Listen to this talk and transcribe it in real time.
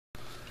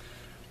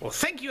Well,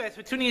 thank you guys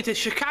for tuning into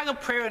Chicago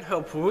Prayer and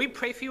Hope, where we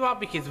pray for you all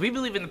because we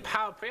believe in the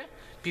power of prayer,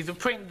 because we're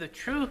praying to the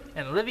true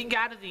and living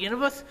God of the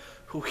universe,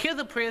 who hears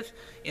the prayers,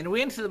 and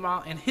we answer them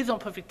all in His own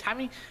perfect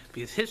timing,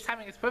 because His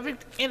timing is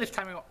perfect, and His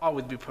timing will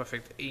always be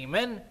perfect.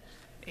 Amen.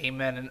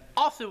 Amen. And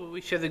also, we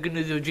share the good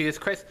news of Jesus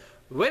Christ,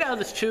 right out of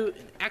this true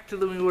and active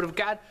living Word of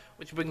God,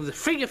 which brings the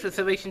free gift of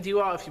salvation to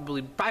you all if you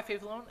believe by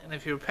faith alone, and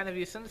if you repent of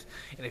your sins.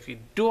 And if you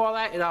do all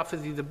that, it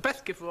offers you the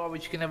best gift of all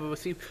which you can ever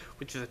receive,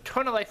 which is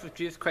eternal life with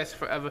Jesus Christ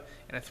forever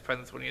in His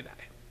presence when you die.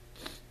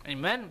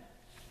 Amen.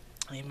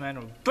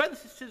 Amen.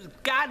 Brothers and sisters,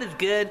 God is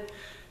good.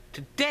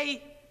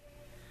 Today,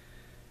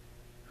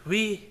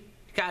 we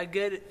got a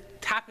good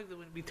topic that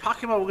we're going to be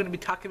talking about. We're going to be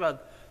talking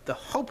about the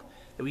hope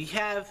that we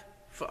have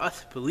for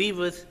us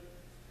believers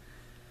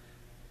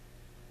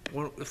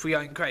if we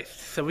are in Christ.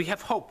 So we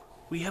have hope.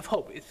 We have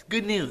hope. It's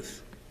good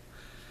news.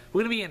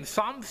 We're going to be in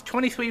Psalms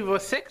 23,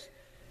 verse 6.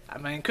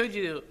 I encourage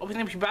you to open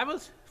up your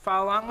Bibles,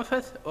 follow along with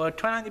us, or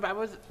turn on your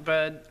Bibles,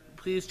 but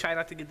please try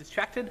not to get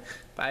distracted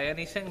by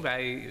anything,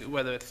 by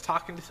whether it's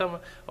talking to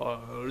someone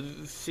or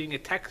seeing a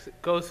text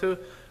go through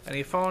on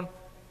your phone.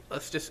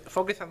 Let's just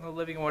focus on the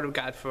living Word of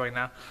God for right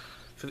now,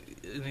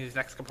 in these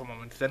next couple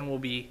moments. Then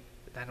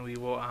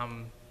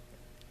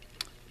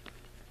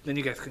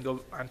you guys can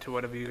go on to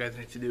whatever you guys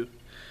need to do.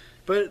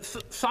 But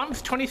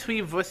Psalms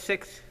 23, verse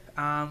 6,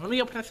 let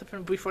me open this up in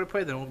a brief word of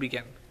prayer, then we'll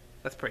begin.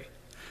 Let's pray.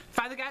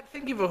 Father God,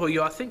 thank you for who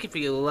you are. Thank you for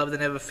your love that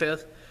never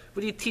fails.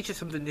 Would you teach us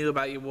something new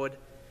about your word?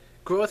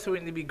 Grow us so we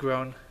need to be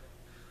grown.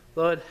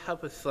 Lord,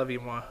 help us love you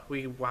more.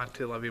 We want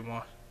to love you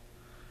more.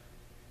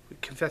 We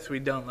confess we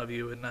don't love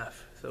you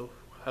enough, so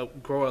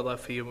help grow our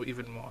love for you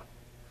even more.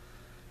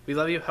 We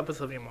love you. Help us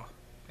love you more.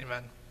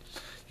 Amen.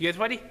 You guys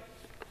ready?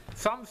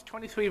 Psalms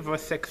 23,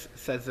 verse 6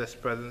 says this,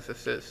 brothers and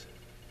sisters.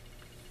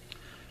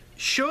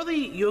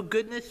 Surely your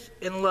goodness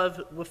and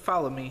love will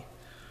follow me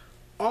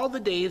all the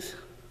days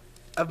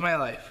of my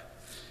life,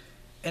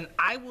 and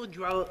I will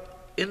dwell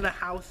in the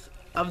house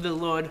of the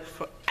Lord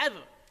forever.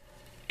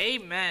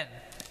 Amen.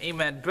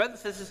 Amen.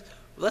 Brothers and sisters,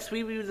 let's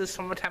reread this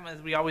one more time as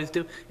we always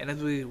do, and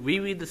as we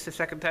reread this the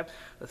second time,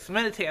 let's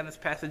meditate on this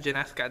passage and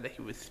ask God that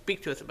He would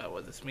speak to us about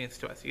what this means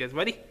to us. You guys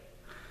ready?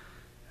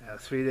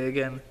 Let's read it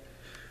again.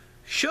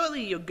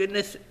 Surely your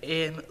goodness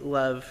and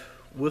love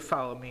will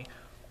follow me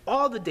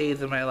all the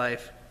days of my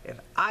life, and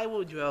I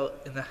will dwell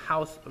in the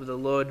house of the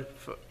Lord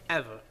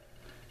forever.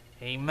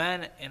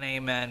 Amen and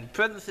amen.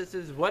 Brothers and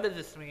sisters, what does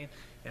this mean,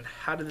 and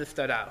how does it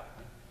start out?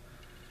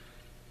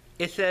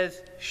 It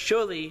says,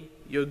 surely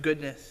your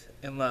goodness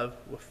and love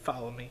will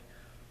follow me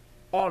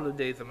all the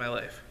days of my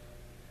life.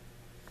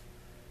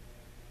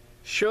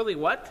 Surely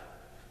what?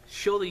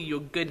 Surely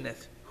your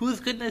goodness. Whose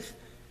goodness?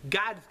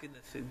 God's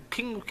goodness. The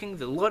King of Kings,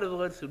 the Lord of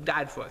Lords, who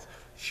died for us.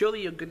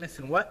 Surely your goodness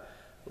and what?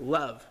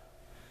 Love.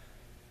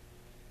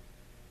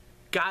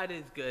 God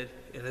is good,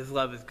 and His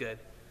love is good.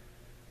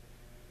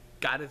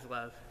 God is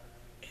love,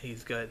 and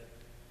He's good.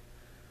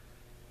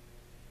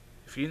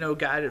 If you know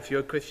God, if you're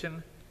a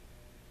Christian,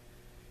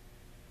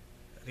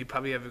 you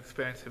probably have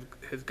experienced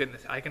His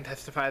goodness. I can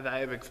testify that I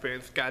have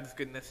experienced God's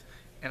goodness,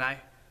 and I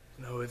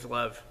know His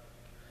love,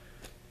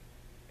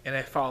 and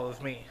it follows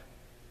me.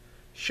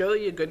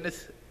 Surely your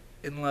goodness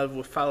and love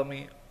will follow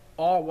me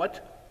all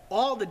what?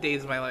 All the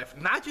days of my life.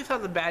 Not just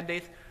on the bad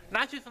days,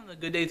 not just on the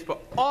good days,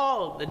 but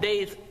all the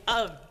days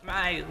of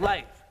my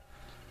life.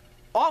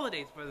 All the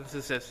days, brothers and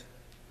sisters.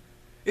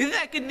 Isn't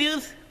that good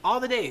news? All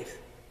the days.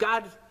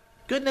 God's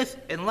goodness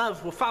and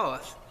love will follow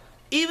us.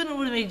 Even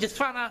when we just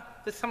found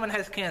out that someone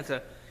has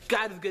cancer,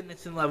 God's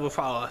goodness and love will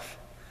follow us.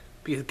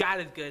 Because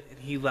God is good, and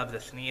He loves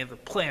us, and He has a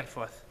plan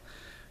for us.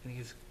 And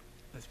He's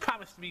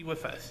promised to be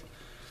with us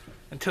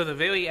until the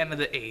very end of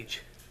the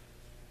age.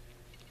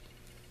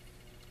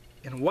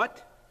 And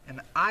what? And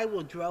I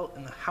will dwell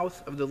in the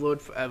house of the Lord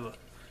forever.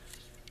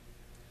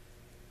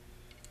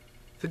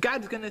 So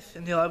God's goodness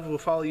and His love will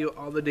follow you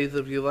all the days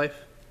of your life.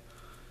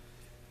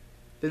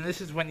 Then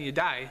this is when you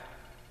die.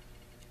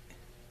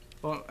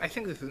 Well, I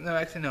think this is, no,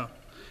 actually no.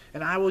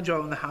 And I will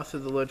dwell in the house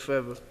of the Lord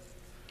forever.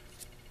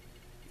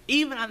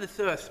 Even on this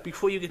earth,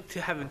 before you get to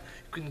heaven,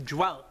 you can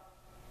dwell.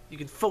 You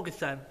can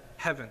focus on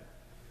heaven.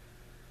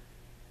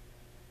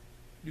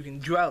 You can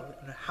dwell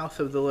in the house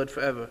of the Lord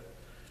forever.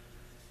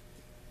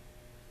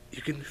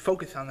 You can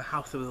focus on the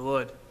house of the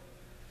Lord.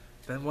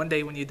 Then one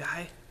day when you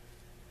die,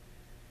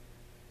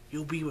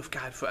 you'll be with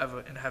God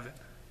forever in heaven.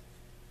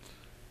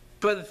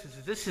 Brothers and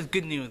sisters, this is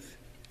good news.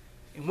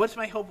 And what's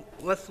my hope?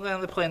 Let's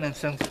land the plane and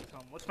sing.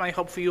 What's my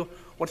hope for you?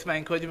 What's my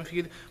encouragement for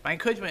you? My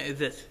encouragement is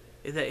this,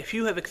 is that if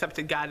you have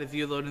accepted God as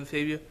your Lord and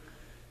Savior,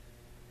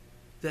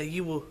 that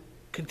you will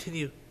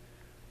continue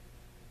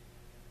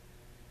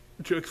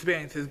to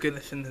experience His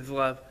goodness and His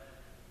love,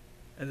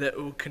 and that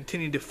it will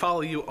continue to follow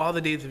you all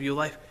the days of your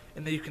life,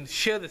 and that you can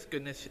share this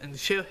goodness and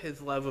share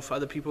His love with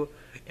other people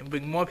and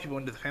bring more people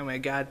into the family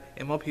of God,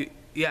 and more people,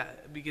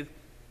 because,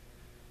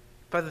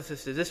 brothers and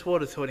sisters, this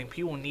world is hurting.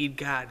 People need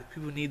God.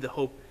 People need the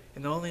hope.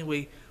 And the only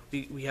way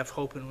we have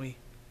hope and we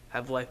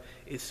have life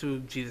is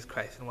through Jesus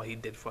Christ and what He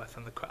did for us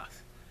on the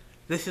cross.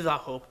 This is our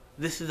hope.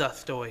 This is our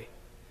story.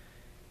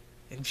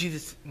 And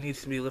Jesus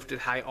needs to be lifted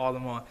high all the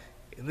more.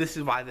 And this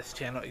is why this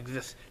channel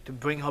exists, to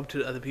bring hope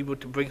to other people,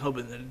 to bring hope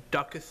in the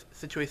darkest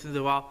situations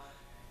of all,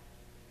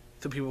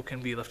 so people can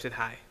be lifted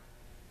high.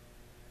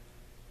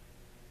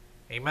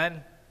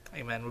 Amen.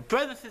 Amen. Well,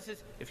 brothers and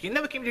sisters, if you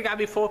never came to God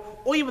before,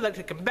 or you would like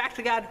to come back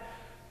to God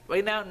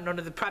right now, known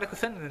as the prodigal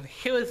son, then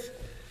here is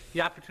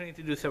the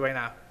opportunity to do so right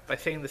now, by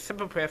saying the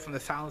simple prayer from the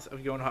silence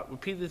of your own heart.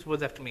 Repeat these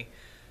words after me.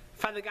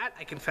 Father God,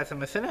 I confess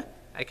I'm a sinner.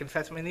 I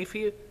confess my need for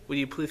you. Will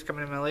you please come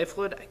into my life,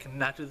 Lord? I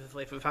cannot do this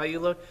life without you,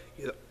 Lord.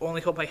 You're the only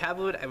hope I have,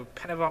 Lord. I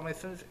repent of all my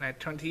sins, and I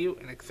turn to you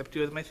and accept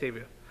you as my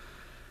Savior.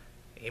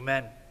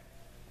 Amen.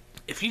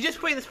 If you just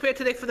pray this prayer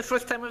today for the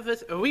first time with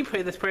us, or we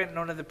pray this prayer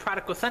known as the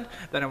prodigal son,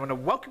 then I want to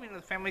welcome you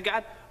into the family of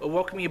God, or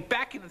welcome you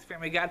back into the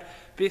family of God.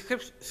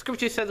 Because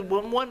Scripture says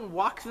when one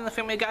walks in the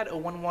family of God, or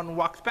when one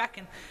walks back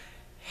in,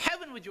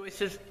 heaven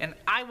rejoices, and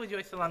I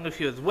rejoice along with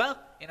you as well.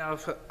 And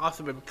I've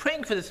also been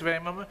praying for this very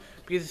moment,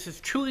 because this is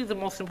truly the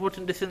most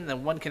important decision that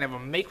one can ever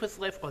make with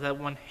life, or that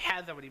one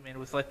has already made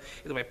with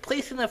life, is by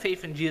placing their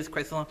faith in Jesus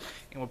Christ alone,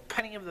 and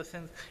repenting of those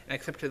sins, and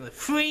accepting the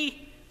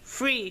free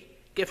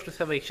gift of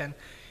salvation.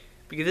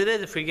 Because it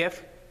is a free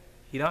gift.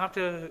 You don't have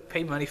to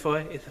pay money for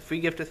it. It's a free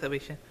gift of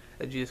salvation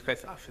that Jesus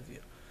Christ offers you.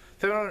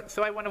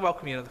 So I want to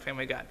welcome you to the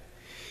family of God.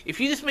 If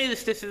you just made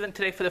this decision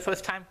today for the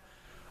first time,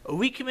 or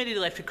recommitted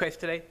your life to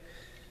Christ today,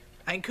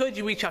 I encourage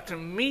you to reach out to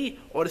me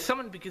or to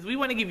someone, because we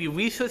want to give you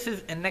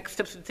resources and next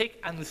steps to take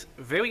on this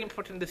very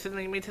important decision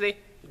that you made today.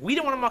 We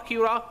don't want to mock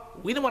you at all.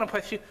 We don't want to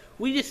press you.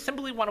 We just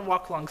simply want to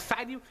walk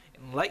alongside you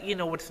and let you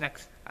know what's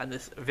next on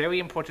this very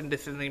important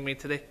decision that you made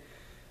today.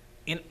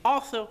 And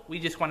also, we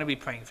just want to be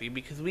praying for you,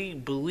 because we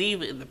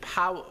believe in the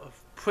power of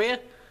prayer.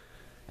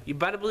 You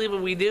better believe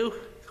what we do.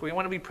 So we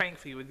want to be praying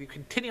for you as you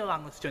continue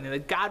along this journey,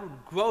 that God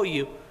would grow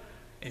you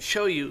and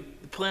show you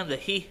the plan that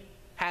He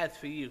has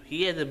for you.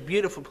 He has a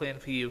beautiful plan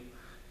for you,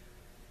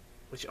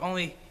 which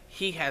only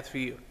He has for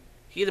you.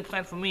 He has a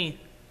plan for me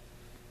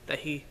that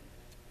He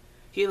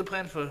has a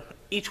plan for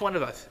each one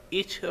of us.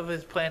 Each of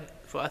His plan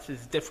for us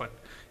is different.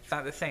 It's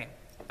not the same.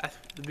 That's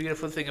the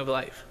beautiful thing of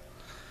life.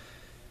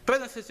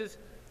 Brothers and sisters,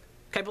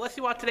 can I bless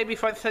you all today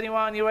before I send you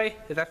on your way?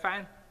 Is that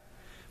fine?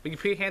 Will you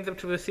put your hands up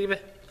to receive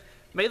it?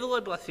 May the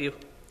Lord bless you.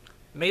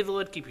 May the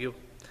Lord keep you.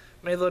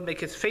 May the Lord make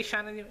His face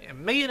shine on you. And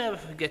may you never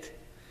forget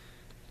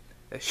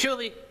that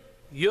surely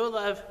your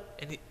love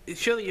and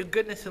surely your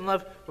goodness and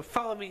love will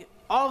follow me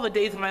all the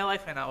days of my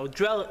life, and I will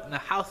dwell in the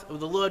house of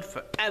the Lord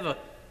forever.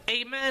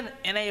 Amen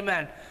and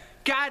amen.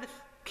 God's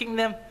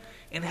kingdom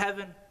in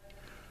heaven,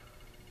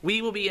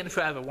 we will be in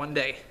forever one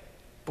day.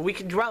 But we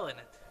can dwell in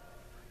it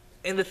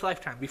in this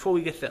lifetime before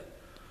we get there.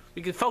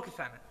 We can focus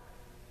on it.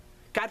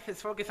 God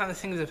says focus on the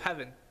things of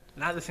heaven,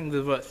 not the things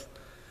of earth.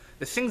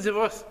 The things of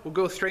earth will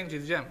go strange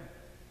as Jim.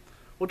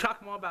 We'll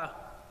talk more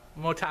about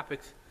more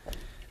topics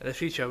in the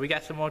future. We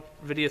got some more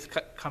videos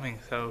coming,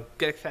 so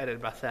get excited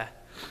about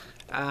that.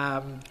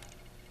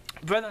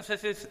 Brothers and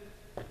sisters,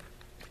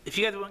 if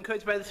you guys were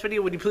encouraged by this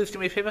video, would you please do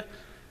me a favor?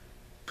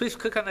 Please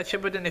click on that share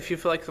button if you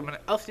feel like someone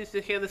else needs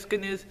to hear this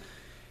good news,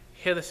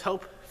 hear this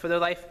hope for their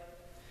life.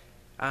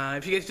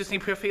 If you guys just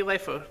need prayer for your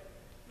life, or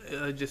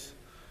just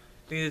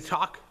need to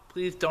talk,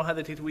 please don't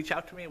hesitate to reach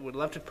out to me. We'd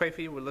love to pray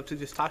for you. We'd love to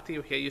just talk to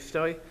you, hear your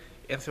story,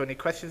 answer any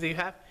questions that you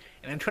have.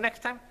 And until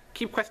next time,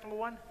 keep quest number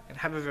 1, and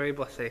have a very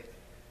blessed day.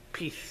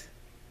 Peace.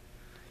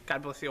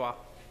 God bless you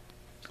all.